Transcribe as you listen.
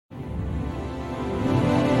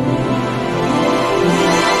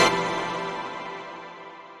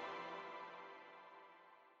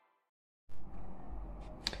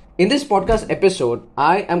In this podcast episode,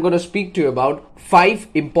 I am going to speak to you about 5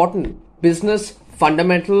 important business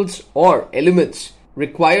fundamentals or elements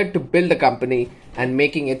required to build a company and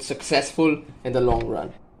making it successful in the long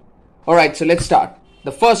run. Alright, so let's start.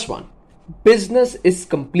 The first one, business is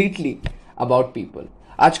completely about people.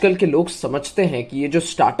 आजकल के लोग समझते हैं कि ये जो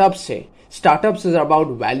startups है, startups is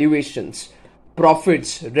about valuations,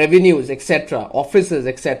 profits, revenues, etc., offices,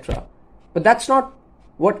 etc. But that's not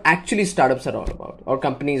what actually startups are all about or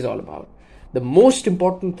companies all about. The most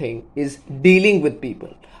important thing is dealing with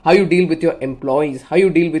people. How you deal with your employees, how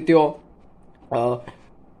you deal with your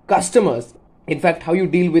customers, in fact, how you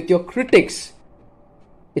deal with your critics.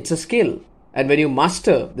 It's a skill. And when you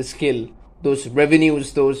master the skill, those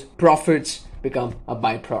revenues, those profits become a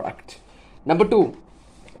byproduct. Number 2,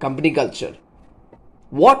 company culture.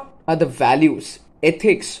 What are the values,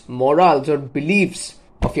 ethics, morals or beliefs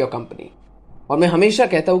of your company? और मैं हमेशा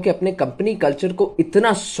कहता हूं कि अपने company culture को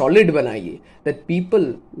इतना solid बनाइए that people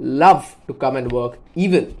love to come and work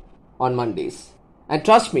even on Mondays. And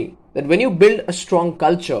trust me that when you build a strong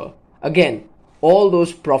culture, again, all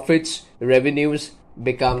those profits, revenues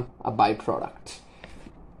become a byproduct.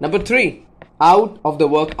 Number 3, out of the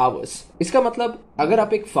work hours. इसका मतलब अगर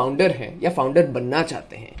आप एक founder हैं या founder बनना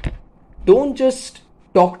चाहते हैं, don't just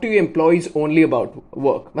talk to your employees only about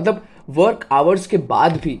work. मतलब work hours के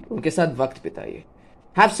बाद भी उनके साथ वक्त बिताइए.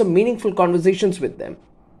 Have some meaningful conversations with them.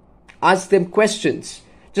 Ask them questions.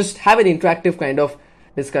 Just have an interactive kind of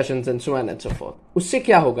discussions and so on and so forth. उससे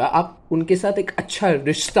क्या होगा, आप उनके साथ एक अच्छा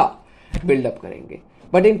रिश्ता build up करेंगे.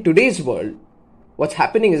 But in today's world, what's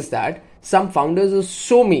happening is that some founders are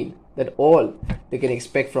so mean that all they can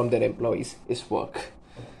expect from their employees is work.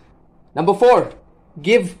 Number 4,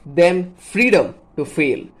 give them freedom to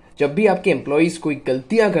fail. जब भी आपके employees कोई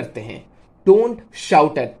गलतियां करते हैं, don't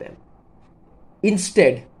shout at them.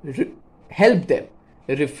 Instead help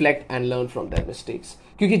them reflect and learn from their mistakes.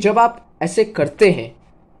 क्योंकि जब आप ऐसे करते हैं,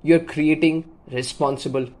 you are creating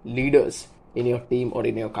responsible leaders in your team और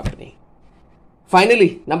in your company.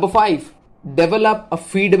 Finally, number 5, develop a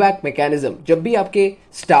feedback mechanism. जब भी आपके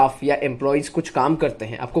स्टाफ या एम्प्लॉइज कुछ काम करते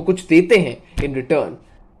हैं, आपको कुछ देते हैं in return,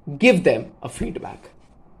 give them a feedback.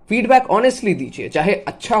 Feedback honestly दीजिए, चाहे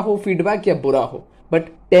अच्छा हो फीडबैक या बुरा हो, but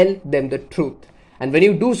tell them the truth. And when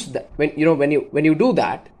you do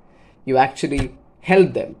that, you actually help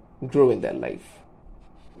them grow in their life.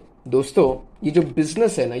 दोस्तों, ये जो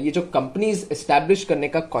बिजनेस है ना, ये जो कंपनीज एस्टैब्लिश करने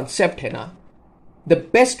का कॉन्सेप्ट है ना, the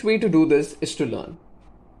best way to do this is to learn.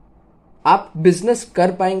 आप बिजनेस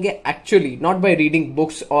कर पाएंगे actually not by reading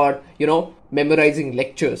books और मेमोराइजिंग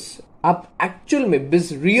लेक्चर्स. आप एक्चुअल में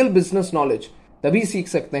रियल बिजनेस नॉलेज तभी सीख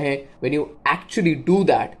सकते हैं when you actually do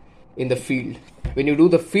that in the field, when you do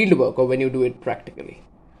the field work or when you do it practically.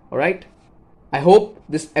 Alright? I hope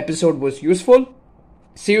this episode was useful.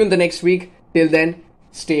 See you in the next week. Till then,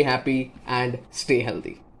 stay happy and stay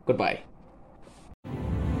healthy. Goodbye.